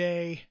New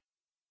Day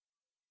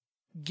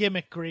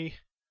gimmickry.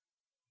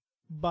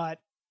 But,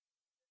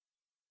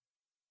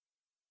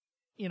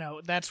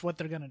 that's what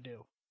they're going to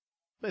do.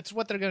 It's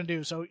what they're going to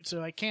do,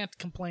 so I can't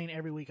complain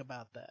every week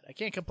about that. I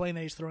can't complain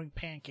that he's throwing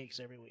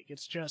pancakes every week.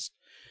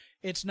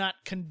 It's not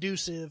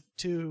conducive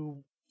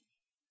to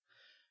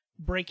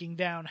breaking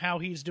down how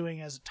he's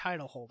doing as a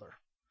title holder.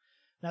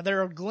 Now,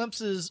 there are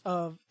glimpses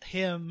of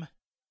him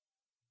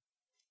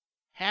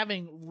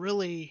having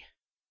really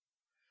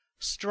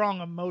strong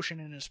emotion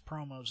in his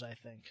promos, I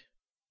think.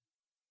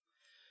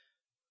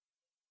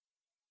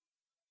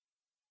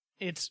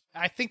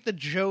 I think the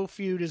Joe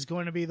feud is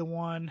going to be the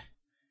one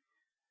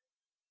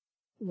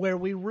where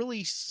we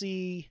really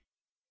see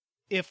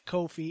if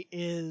Kofi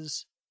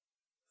is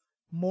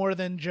more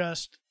than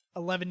just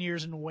 11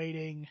 years in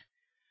waiting,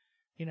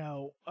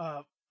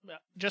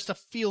 just a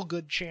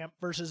feel-good champ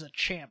versus a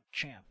champ.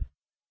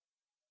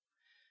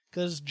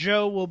 Because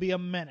Joe will be a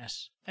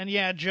menace. And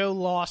yeah, Joe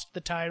lost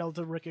the title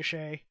to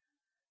Ricochet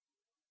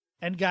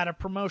and got a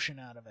promotion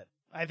out of it.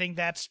 I think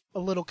that's a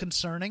little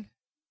concerning.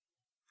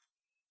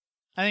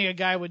 I think a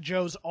guy with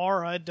Joe's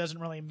aura, it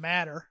doesn't really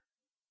matter.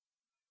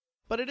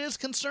 But it is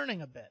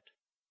concerning a bit.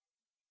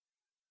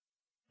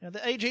 The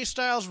AJ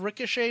Styles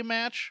Ricochet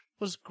match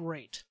was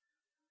great.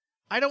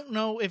 I don't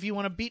know if you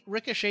want to beat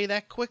Ricochet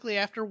that quickly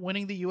after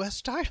winning the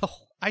U.S.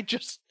 title.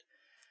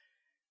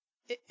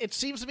 It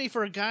seems to me,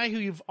 for a guy who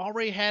you've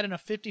already had in a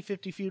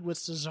 50-50 feud with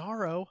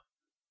Cesaro,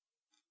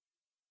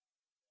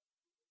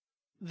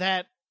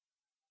 that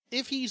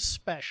if he's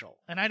special,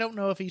 and I don't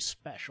know if he's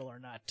special or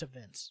not to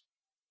Vince,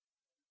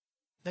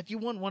 that you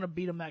wouldn't want to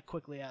beat him that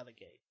quickly out of the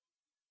gate.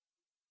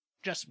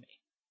 Just me.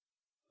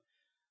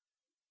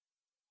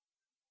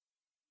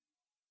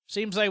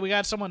 Seems like we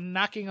got someone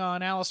knocking on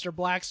Aleister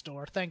Black's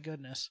door. Thank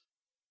goodness.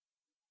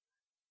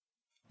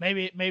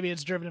 Maybe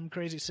it's driven him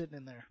crazy sitting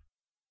in there.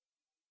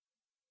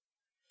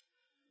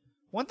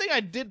 One thing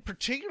I did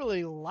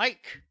particularly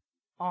like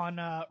on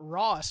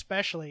Raw,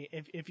 especially,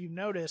 if you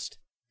noticed,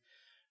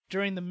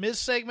 during the Miz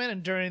segment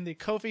and during the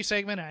Kofi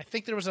segment, and I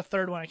think there was a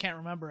third one, I can't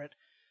remember it,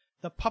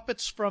 the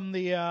puppets from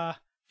the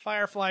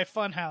Firefly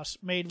Funhouse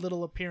made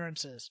little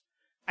appearances.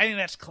 I think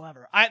that's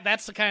clever.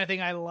 That's the kind of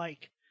thing I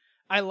like.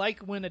 I like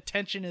when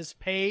attention is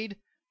paid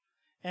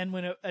and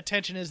when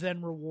attention is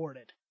then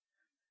rewarded.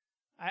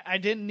 I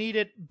didn't need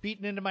it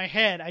beaten into my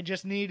head. I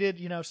just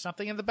needed,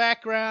 something in the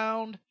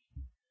background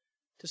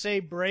to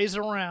say Bray's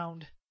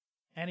around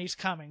and he's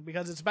coming,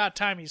 because it's about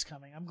time he's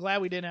coming. I'm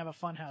glad we didn't have a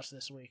Funhouse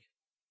this week.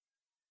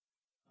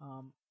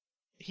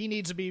 He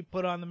needs to be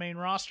put on the main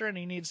roster, and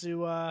he needs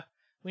to.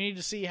 We need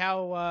to see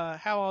how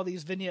all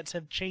these vignettes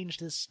have changed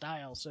his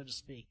style, so to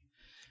speak,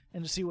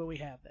 and to see what we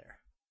have there.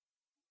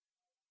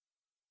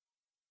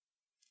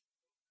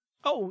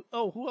 Oh,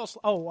 who else?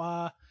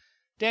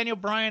 Daniel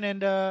Bryan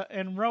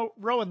and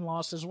Rowan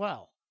lost as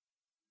well.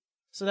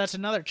 So that's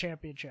another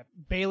championship.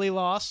 Bayley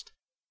lost.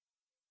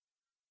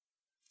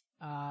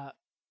 I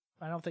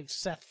don't think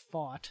Seth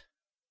fought.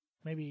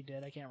 Maybe he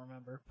did, I can't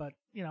remember. But,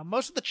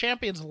 most of the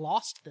champions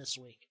lost this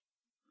week.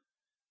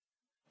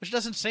 Which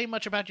doesn't say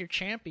much about your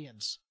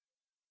champions.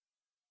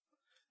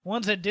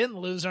 Ones that didn't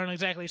lose aren't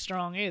exactly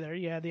strong either.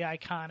 You had the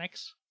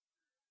Iconics.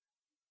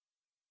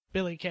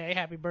 Billie Kay,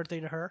 happy birthday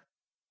to her.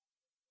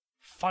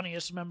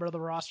 Funniest member of the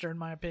roster, in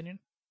my opinion.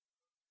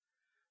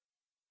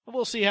 But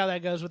we'll see how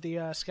that goes with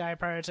the Sky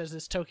Pirates as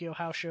this Tokyo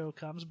House show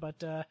comes.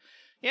 But,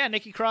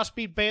 Nikki Cross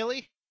beat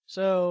Bayley.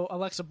 So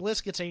Alexa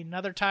Bliss gets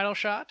another title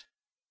shot.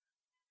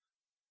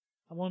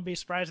 I wouldn't be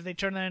surprised if they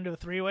turn that into a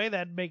three-way.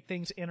 That'd make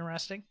things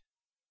interesting.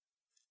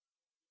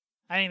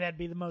 I think that'd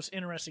be the most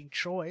interesting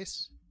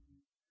choice.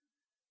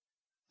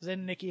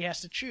 Then Nikki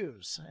has to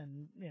choose.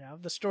 And,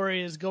 the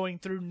story is going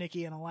through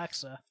Nikki and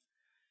Alexa.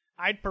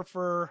 I'd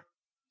prefer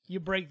you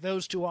break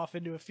those two off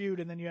into a feud,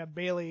 and then you have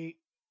Bayley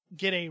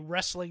get a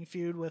wrestling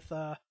feud with,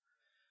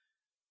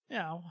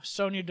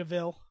 Sonya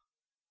Deville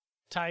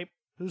type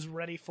who's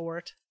ready for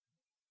it.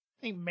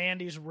 I think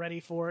Mandy's ready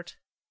for it.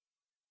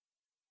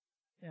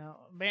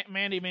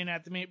 Mandy may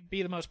not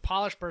be the most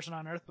polished person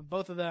on earth, but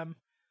both of them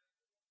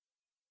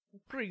are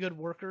pretty good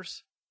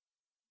workers.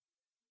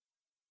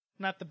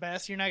 Not the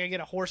best. You're not going to get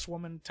a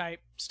horsewoman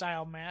type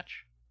style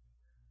match.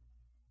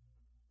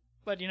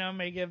 But,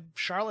 may give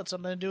Charlotte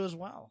something to do as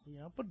well.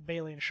 Put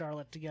Bayley and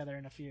Charlotte together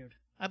in a feud.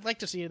 I'd like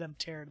to see them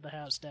tear the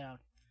house down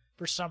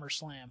for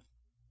SummerSlam.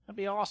 That'd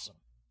be awesome.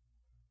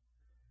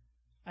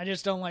 I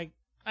don't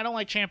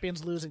like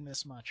champions losing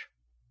this much.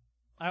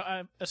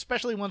 I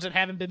especially ones that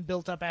haven't been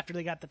built up after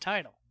they got the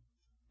title.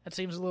 That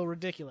seems a little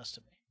ridiculous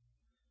to me.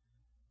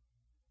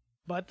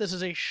 But this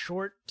is a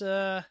short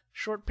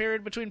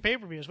period between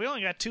pay-per-views. We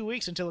only got 2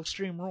 weeks until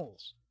Extreme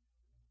Rules.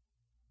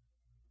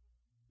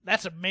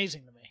 That's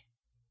amazing to me.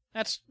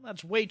 That's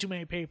way too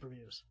many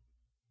pay-per-views.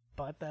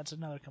 But that's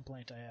another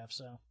complaint I have,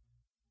 so.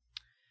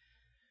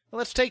 Well,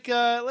 let's take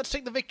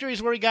the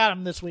victories where we got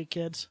them this week,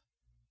 kids.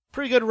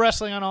 Pretty good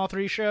wrestling on all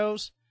 3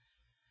 shows.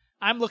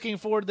 I'm looking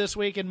forward this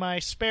week in my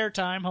spare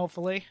time,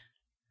 hopefully,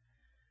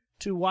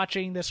 to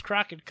watching this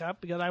Crockett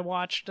Cup, because I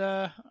watched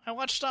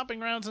Stomping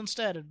Grounds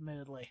instead,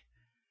 admittedly.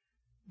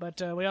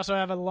 But we also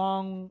have a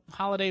long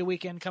holiday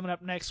weekend coming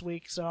up next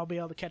week, so I'll be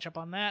able to catch up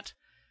on that.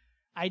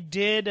 I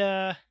did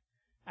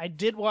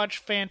watch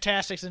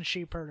Fantastics and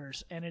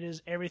Sheepherders, and it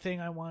is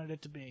everything I wanted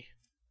it to be.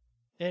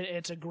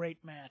 It's a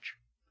great match.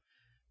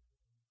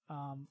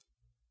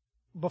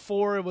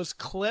 Before it was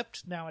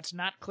clipped, now it's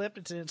not clipped,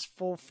 it's in its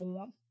full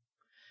form.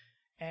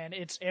 And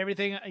it's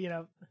everything,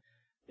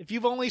 if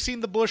you've only seen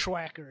the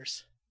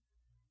Bushwhackers,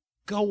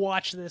 go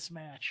watch this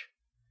match.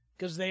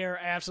 Because they are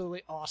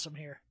absolutely awesome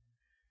here.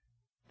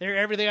 They're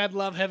everything I'd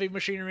love Heavy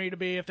Machinery to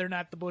be if they're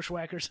not the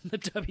Bushwhackers in the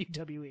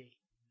WWE.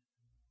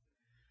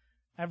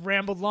 I've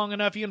rambled long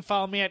enough. You can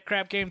follow me at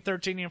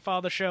CrapGame13. You can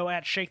follow the show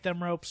at Shake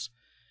Them Ropes.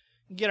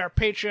 You can get our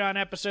Patreon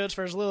episodes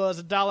for as little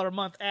as $1 a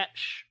month at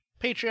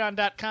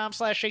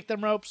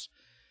patreon.com/ShakeThemRopes.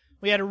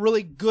 We had a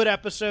really good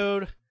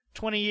episode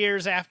 20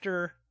 years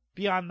after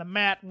Beyond the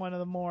Mat, one of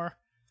the more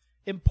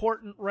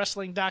important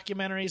wrestling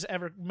documentaries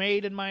ever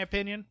made, in my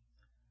opinion.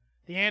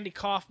 The Andy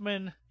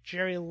Kaufman,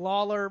 Jerry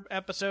Lawler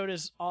episode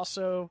is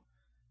also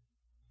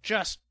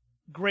just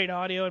great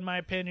audio, in my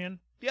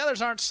opinion. The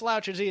others aren't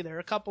slouches either.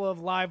 A couple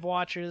of live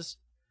watches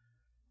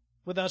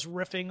with us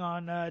riffing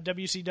on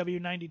WCW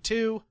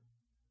 92.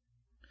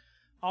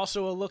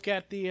 Also a look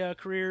at the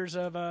careers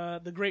of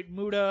the Great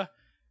Muta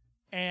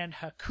and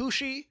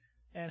Hakushi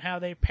and how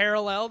they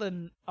paralleled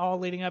and all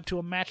leading up to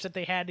a match that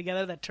they had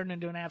together that turned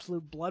into an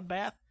absolute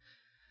bloodbath.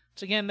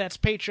 So again, that's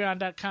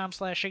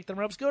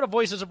patreon.com/ShakeTheMropes. Go to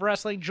Voices of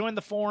Wrestling, join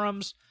the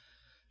forums,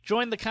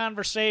 join the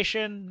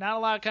conversation. Not a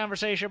lot of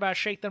conversation about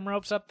Shake Them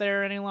Ropes up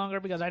there any longer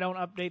because I don't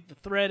update the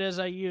thread as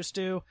I used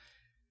to.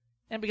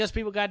 And because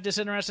people got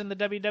disinterested in the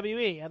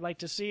WWE. I'd like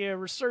to see a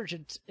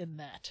resurgence in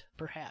that,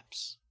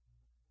 perhaps.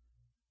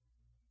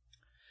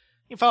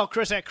 You can follow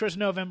Chris at Chris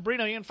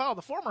Novembrino. You can follow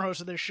the former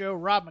host of this show,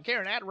 Rob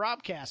McCarron, at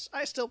Robcast.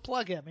 I still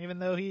plug him, even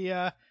though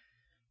I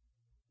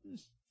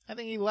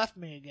think he left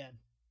me again.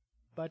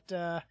 But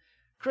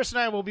Chris and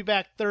I will be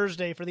back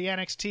Thursday for the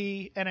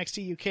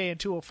NXT UK, and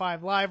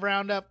 205 Live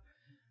Roundup.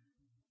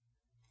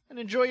 And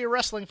enjoy your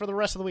wrestling for the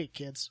rest of the week,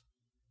 kids.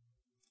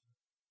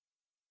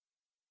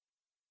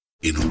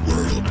 In a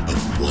world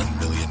of 1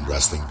 million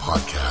wrestling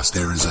podcasts,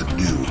 there is a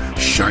new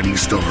shining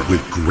star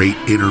with great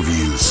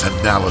interviews,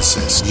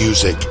 analysis,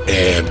 music,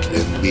 and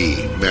me,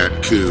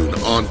 Matt Coon,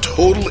 on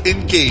total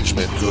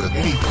engagement. Go to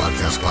any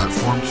podcast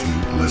platform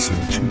to listen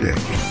today.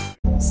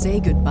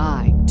 Say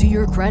goodbye to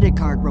your credit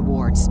card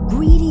rewards.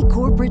 Greedy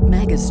corporate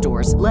mega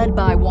stores, led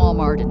by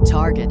Walmart and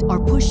Target,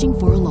 are pushing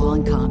for a law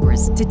in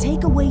Congress to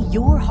take away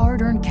your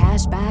hard-earned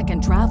cash back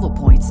and travel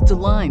points to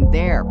line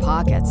their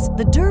pockets.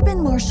 The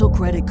Durbin-Marshall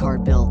credit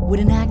card bill would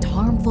enact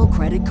harmful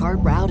credit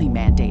card routing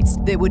mandates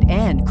that would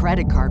end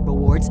credit card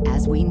rewards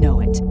as we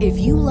know it. If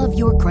you love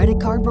your credit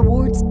card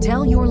rewards,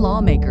 tell your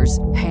lawmakers,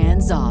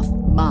 hands off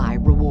my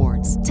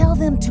rewards. Tell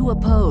them to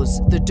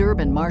oppose the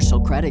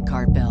Durbin-Marshall credit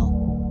card bill.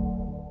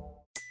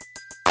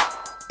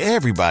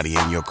 Everybody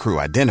in your crew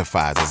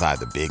identifies as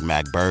either Big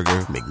Mac Burger,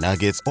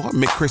 McNuggets, or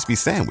McCrispy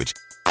Sandwich.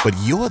 But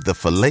you're the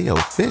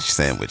Filet-O-Fish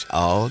Sandwich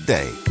all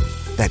day.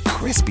 That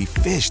crispy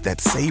fish, that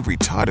savory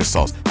tartar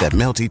sauce, that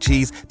melty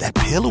cheese, that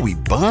pillowy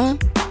bun.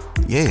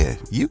 Yeah,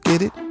 you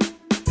get it.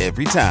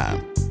 Every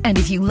time. And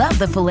if you love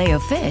the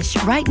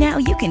Filet-O-Fish, right now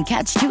you can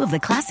catch 2 of the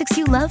classics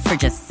you love for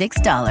just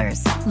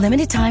 $6.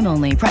 Limited time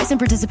only. Price and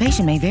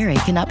participation may vary.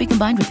 Cannot be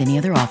combined with any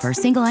other offer.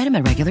 Single item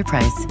at regular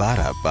price.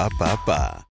 Ba-da-ba-ba-ba.